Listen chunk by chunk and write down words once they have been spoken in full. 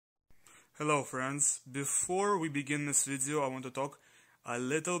Hello friends, before we begin this video I want to talk a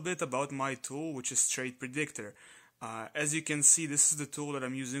little bit about my tool, which is Trait Predictor. As you can see, this is the tool that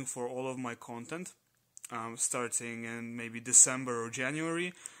I'm using for all of my content. Starting in maybe December or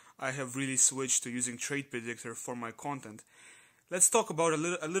January, I have really switched to using Trait Predictor for my content. Let's talk about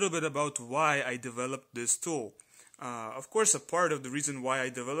a little bit about why I developed this tool. Of course, a part of the reason why I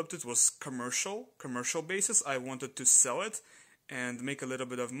developed it was commercial basis. I wanted to sell it and make a little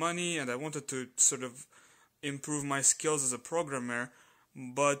bit of money, and I wanted to sort of improve my skills as a programmer.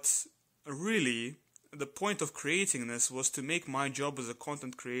 But really, the point of creating this was to make my job as a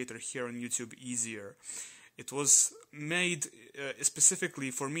content creator here on YouTube easier. It was made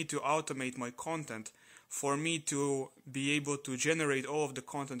specifically for me to automate my content, for me to be able to generate all of the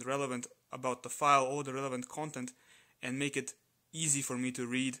content relevant about the file, all the relevant content, and make it easy for me to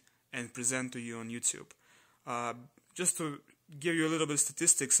read and present to you on YouTube. Just to give you a little bit of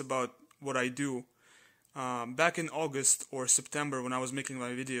statistics about what I do. Back in August or September when I was making my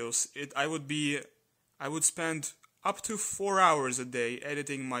videos, I would spend up to 4 hours a day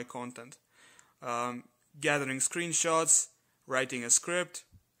editing my content. Gathering screenshots, writing a script,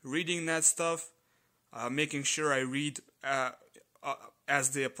 reading that stuff, making sure I read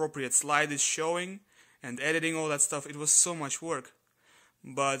as the appropriate slide is showing, and editing all that stuff. It was so much work.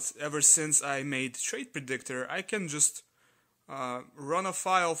 But ever since I made Trait Predictor, I can just run a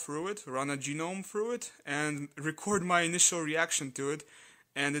file through it, run a genome through it, and record my initial reaction to it,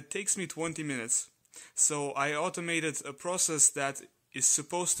 and it takes me 20 minutes. So I automated a process that is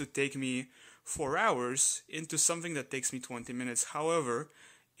supposed to take me 4 hours into something that takes me 20 minutes. However,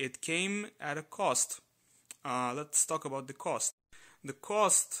 it came at a cost. Let's talk about the cost. The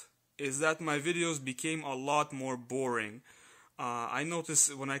cost is that my videos became a lot more boring. I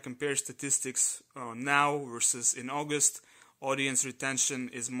notice when I compare statistics now versus in August, audience retention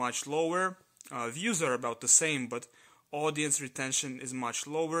is much lower. Views are about the same, but audience retention is much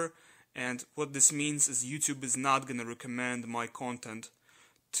lower. And what this means is YouTube is not going to recommend my content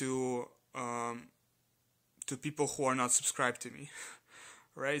to people who are not subscribed to me.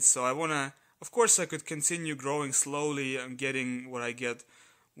 Right? So I want to, of course I could continue growing slowly and getting what I get,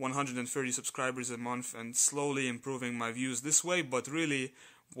 130 subscribers a month, and slowly improving my views this way, but really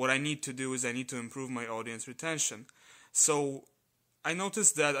what I need to do is I need to improve my audience retention. So I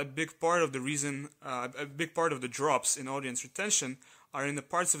noticed that a big part of the drops in audience retention are in the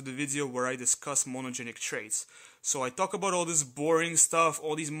parts of the video where I discuss monogenic traits. So I talk about all this boring stuff,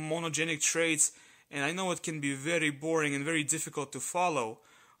 all these monogenic traits, and I know it can be very boring and very difficult to follow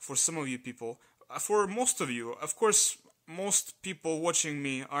for some of you people. For most of you, of course, most people watching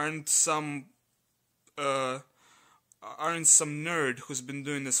me aren't some nerd who's been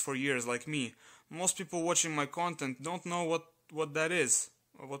doing this for years like me. Most people watching my content don't know what that is,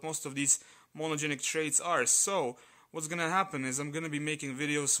 or what most of these monogenic traits are. So what's gonna happen is I'm gonna be making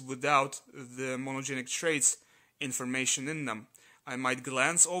videos without the monogenic traits information in them. I might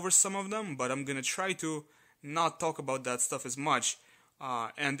glance over some of them, but I'm gonna try to not talk about that stuff as much.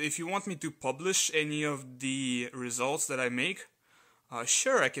 And if you want me to publish any of the results that I make,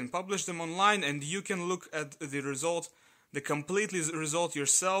 sure, I can publish them online, and you can look at the result, the complete result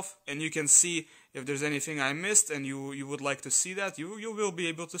yourself, and you can see if there's anything I missed and you would like to see that, you will be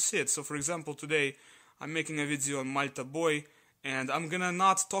able to see it. So for example, today I'm making a video on Malta boy, and I'm gonna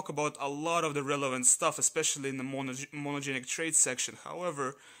not talk about a lot of the relevant stuff, especially in the monogenic traits section.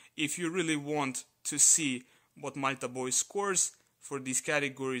 However, if you really want to see what Malta boy scores for these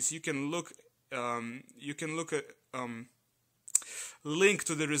categories, you can look at link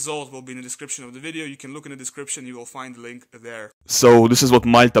to the result will be in the description of the video. You can look in the description, you will find the link there. So this is what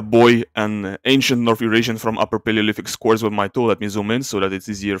Malta boy and ancient North Eurasian from Upper Paleolithic scores with my tool. Let me zoom in so that it's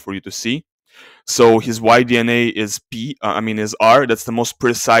easier for you to see. So his Y-DNA is is R. That's the most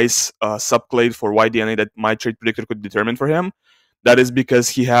precise subclade for Y-DNA that my trait predictor could determine for him. That is because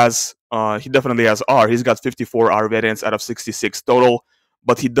he definitely has R. He's got 54 R variants out of 66 total,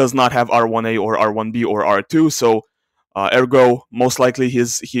 but he does not have R1A or R1B or R2. So ergo, most likely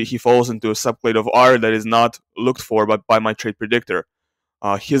he falls into a subclade of R that is not looked for by my trait predictor.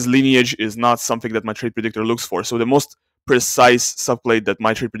 His lineage is not something that my trait predictor looks for. So the most precise subclade that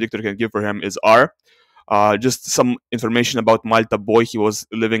my trait predictor can give for him is R. Just some information about Malta boy. He was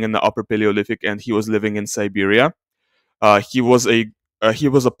living in the Upper Paleolithic and he was living in Siberia. He was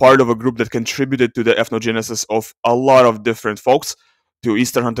a part of a group that contributed to the ethnogenesis of a lot of different folks, to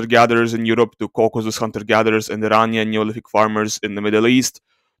Eastern hunter-gatherers in Europe, to Caucasus hunter-gatherers and Iranian Neolithic farmers in the Middle East,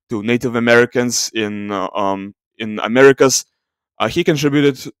 to Native Americans in Americas. He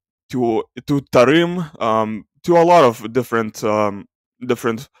contributed to Tarim, to a lot of different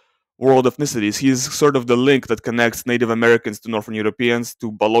world ethnicities. He's sort of the link that connects Native Americans to Northern Europeans,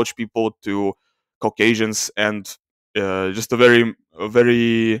 to Baloch people, to Caucasians, and just a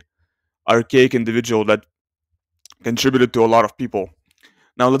very archaic individual that contributed to a lot of people.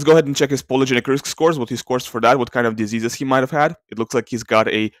 Now let's go ahead and check his polygenic risk scores, what he scores for that, what kind of diseases he might have had. It looks like he's got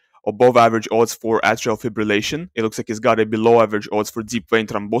a above average odds for atrial fibrillation. It looks like he's got a below average odds for deep vein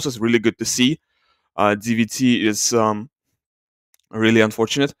thrombosis. Really good to see. DVT is really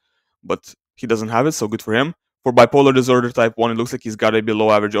unfortunate, but he doesn't have it, so good for him. For bipolar disorder type 1, it looks like he's got a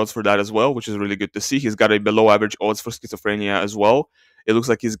below average odds for that as well, which is really good to see. He's got a below average odds for schizophrenia as well. It looks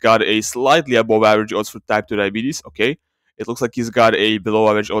like he's got a slightly above average odds for type 2 diabetes. Okay. It looks like he's got a below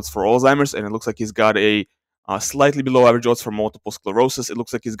average odds for Alzheimer's, and it looks like he's got a slightly below average odds for multiple sclerosis. It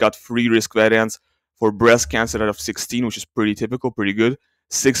looks like he's got 3 risk variants for breast cancer out of 16, which is pretty typical, pretty good.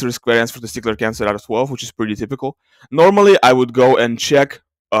 6 risk variants for testicular cancer out of 12, which is pretty typical. Normally, I would go and check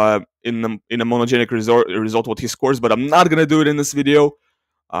in a monogenic result what he scores, but I'm not gonna do it in this video.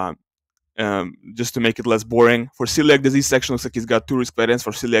 Just to make it less boring. For celiac disease section, looks like he's got 2 risk variants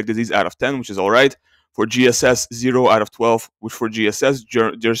for celiac disease out of 10, which is all right. For GSS, 0 out of 12, which for GSS,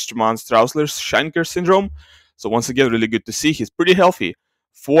 Gerstmann-Straussler-Scheinker syndrome. So once again, really good to see. He's pretty healthy.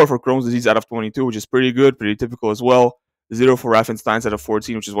 4 for Crohn's disease out of 22, which is pretty good, pretty typical as well. 0 for Raffenstein's out of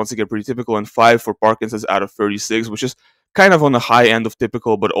 14, which is once again pretty typical, and 5 for Parkinson's out of 36, which is kind of on the high end of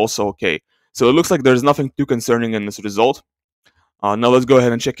typical, but also okay. So it looks like there's nothing too concerning in this result. Now let's go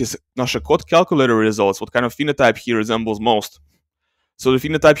ahead and check his Nashakot calculator results, what kind of phenotype he resembles most. So the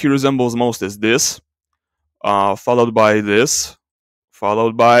phenotype he resembles most is this, followed by this,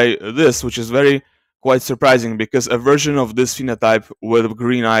 followed by this, which is quite surprising because a version of this phenotype with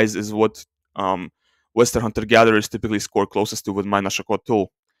green eyes is what Western hunter-gatherers typically score closest to with my Nashakot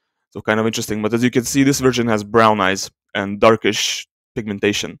tool. So kind of interesting. But as you can see, this version has brown eyes and darkish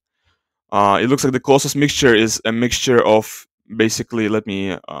pigmentation. It looks like the closest mixture is a mixture of basically, let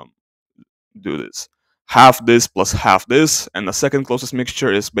me do this. Half this plus half this, and the second closest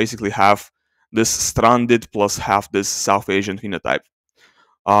mixture is basically half this stranded plus half this South Asian phenotype.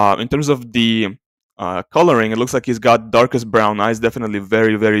 In terms of the coloring, it looks like he's got darkest brown eyes, definitely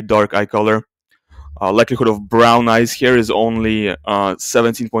very, very dark eye color. Likelihood of brown eyes here is only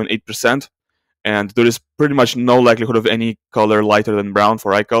 17.8%, and there is pretty much no likelihood of any color lighter than brown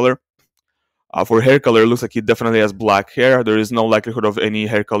for eye color. For hair color, it looks like he definitely has black hair. There is no likelihood of any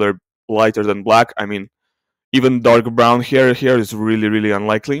hair color lighter than black. I mean, even dark brown hair here is really, really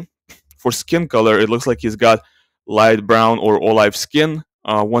unlikely. For skin color, it looks like he's got light brown or olive skin.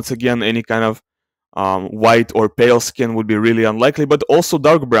 Once again, any kind of white or pale skin would be really unlikely, but also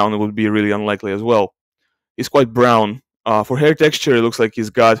dark brown would be really unlikely as well. He's quite brown. For hair texture, it looks like he's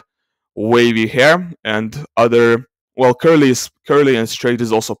got wavy hair and other, well, curly and straight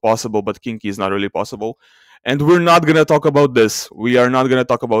is also possible, but kinky is not really possible. And we're not going to talk about this. We are not going to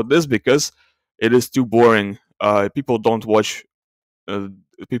talk about this because it is too boring. People don't watch,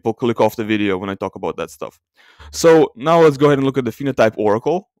 people click off the video when I talk about that stuff. So now let's go ahead and look at the phenotype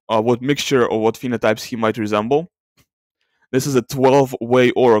oracle. What mixture or what phenotypes he might resemble. This is a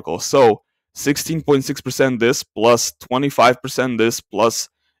 12-way oracle. So 16.6% this, plus 25% this, plus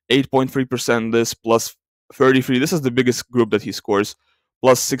 8.3% this, plus 33. This is the biggest group that he scores.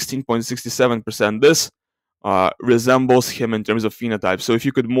 Plus 16.67% this resembles him in terms of phenotype. So if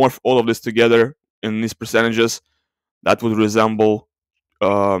you could morph all of this together in these percentages, that would resemble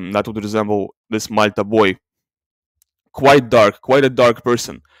this Malta boy. Quite dark, quite a dark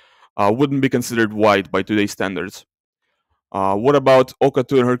person. Wouldn't be considered white by today's standards. What about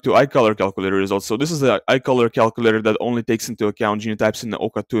OCA2 and HERC2 eye color calculator results? So this is the eye color calculator that only takes into account genotypes in the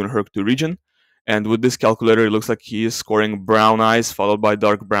OCA2 and HERC2 region. And with this calculator, it looks like he is scoring brown eyes followed by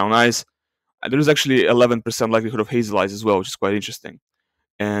dark brown eyes. And there's actually 11% likelihood of hazel eyes as well, which is quite interesting.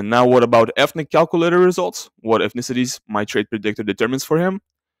 And now what about ethnic calculator results? What ethnicities my trait predictor determines for him?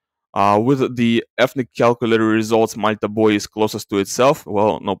 With the ethnic calculator results, Malta boy is closest to itself.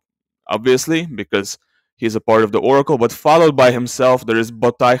 Well, no, obviously, because he's a part of the oracle, but followed by himself, there is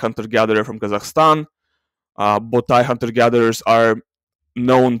Botai hunter-gatherer from Kazakhstan. Botai hunter-gatherers are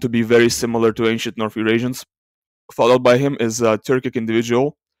known to be very similar to ancient North Eurasians. Followed by him is a Turkic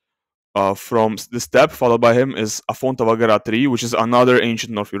individual from the steppe. Followed by him is Afontavagara tree, which is another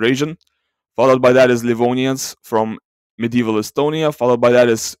ancient North Eurasian. Followed by that is Livonians from medieval Estonia. Followed by that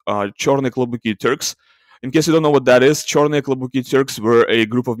is Chorny Klobuki Turks. In case you don't know what that is, Chorny Klobuki Turks were a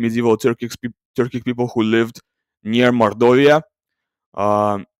group of medieval Turkic people who lived near Mordovia.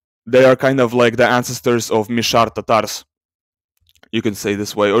 They are kind of like the ancestors of Mishar Tatars. You can say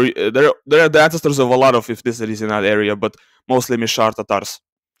this way. Or they're the ancestors of a lot of ethnicities in that area, but mostly Mishar Tatars.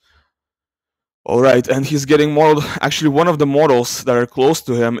 All right, and he's getting modeled. Actually, one of the models that are close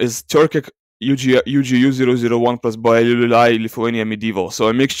to him is Turkic UGU001 plus Bailulai Lithuania medieval. So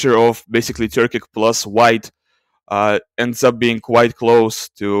a mixture of basically Turkic plus white ends up being quite close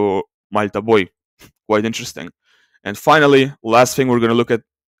to Malta boy. Quite interesting. And finally, last thing we're going to look at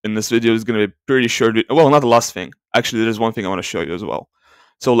in this video is going to be pretty short. Well, not the last thing. Actually, there's one thing I want to show you as well.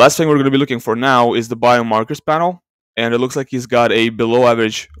 So last thing we're going to be looking for now is the biomarkers panel. And it looks like he's got a below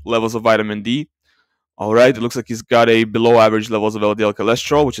average levels of vitamin D. All right, it looks like he's got a below average levels of LDL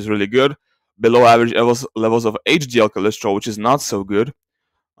cholesterol, which is really good. Below average levels of HDL cholesterol, which is not so good.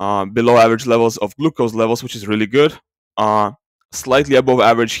 Below average levels of glucose levels, which is really good. Slightly above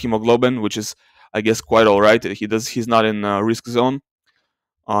average hemoglobin, which is, I guess, quite all right. He's not in risk zone.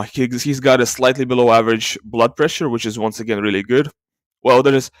 He's got a slightly below average blood pressure, which is once again really good. Well,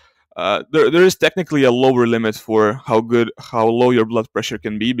 there is technically a lower limit for how low your blood pressure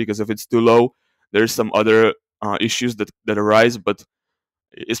can be, because if it's too low, there's some other issues that arise. But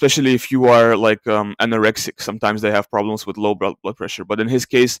especially if you are like anorexic, sometimes they have problems with low blood pressure. But in his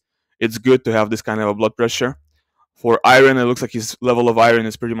case, it's good to have this kind of a blood pressure. For iron, it looks like his level of iron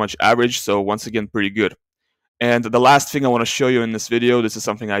is pretty much average, so once again, pretty good. And the last thing I want to show you in this video, this is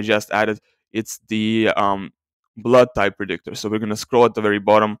something I just added. It's the blood type predictor. So we're going to scroll at the very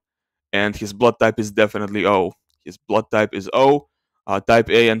bottom, and his blood type is definitely O. His blood type is O. Type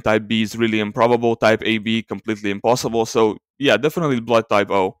A and type B is really improbable. Type AB, completely impossible. So yeah, definitely blood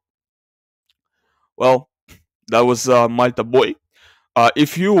type O. Well, that was Malta boy.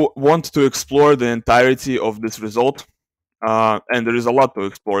 If you want to explore the entirety of this result, and there is a lot to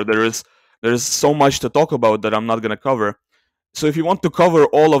explore, there is so much to talk about that I'm not going to cover. So if you want to cover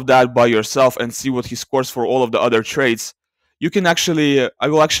all of that by yourself and see what he scores for all of the other traits, you can actually, I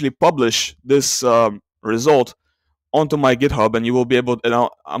will actually publish this result onto my GitHub, and you will be able, and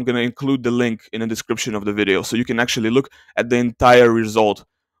I'm going to include the link in the description of the video, so you can actually look at the entire result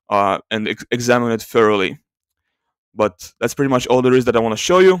and examine it thoroughly. But that's pretty much all there is that I want to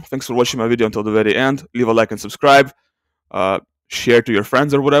show you. Thanks for watching my video until the very end. Leave a like and subscribe. Share to your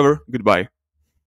friends or whatever. Goodbye.